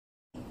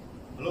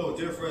Hello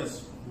dear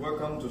friends,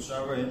 welcome to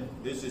Shine&Rain.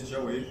 This is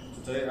Joey.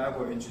 Today I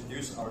will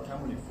introduce our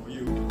company for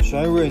you.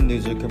 Shine&Rain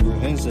is a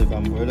comprehensive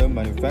umbrella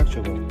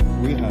manufacturer.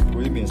 We have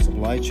premium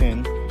supply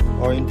chain,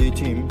 R&D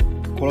team,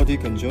 quality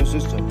control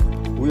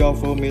system. We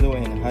offer middle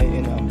and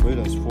high-end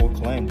umbrellas for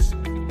clients.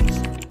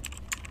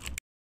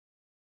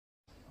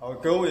 Our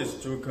goal is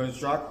to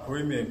construct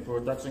premium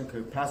production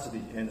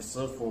capacity and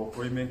serve for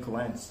premium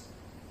clients.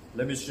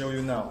 Let me show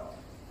you now.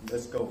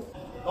 Let's go.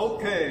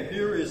 Okay,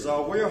 here is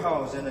our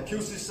warehouse and a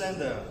QC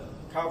center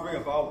covering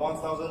about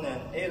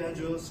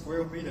 1,800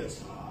 square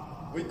meters.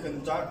 We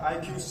conduct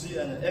IQC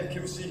and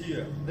FQC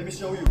here. Let me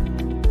show you.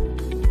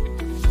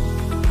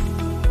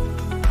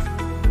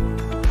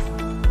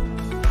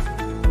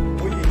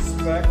 We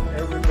inspect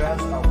every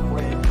batch of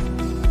frame.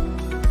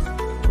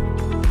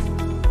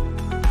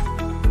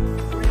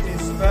 We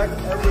inspect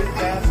every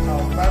batch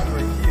of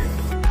fabric here.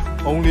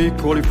 Only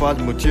qualified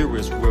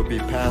materials will be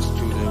passed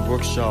to the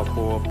workshop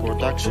for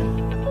production.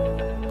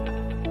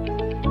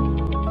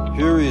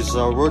 Here is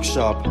our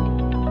workshop.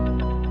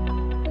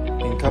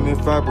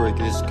 Incoming fabric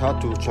is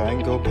cut to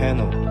triangle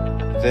panel,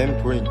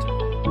 then print.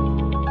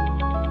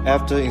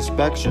 After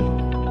inspection,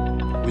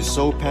 we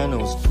sew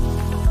panels,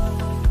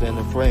 then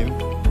the frame,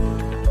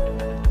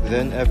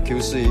 then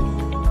FQC.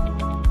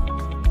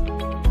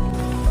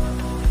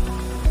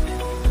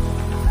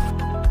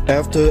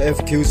 After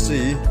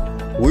FQC,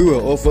 we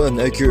will offer an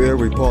accurate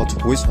report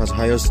which has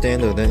higher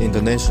standard than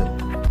international.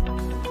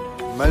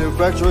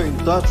 Manufacturing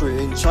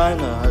industry in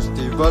China has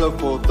developed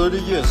for 30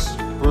 years.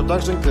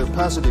 Production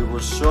capacity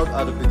was short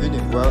at the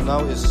beginning, while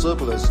now it's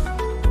surplus.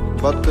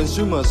 But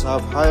consumers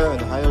have higher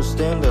and higher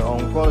standard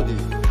on quality.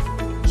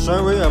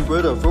 Shine&Rain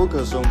umbrella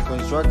focus on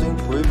constructing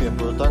premium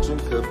production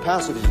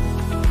capacity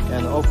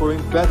and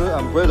offering better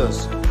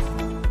umbrellas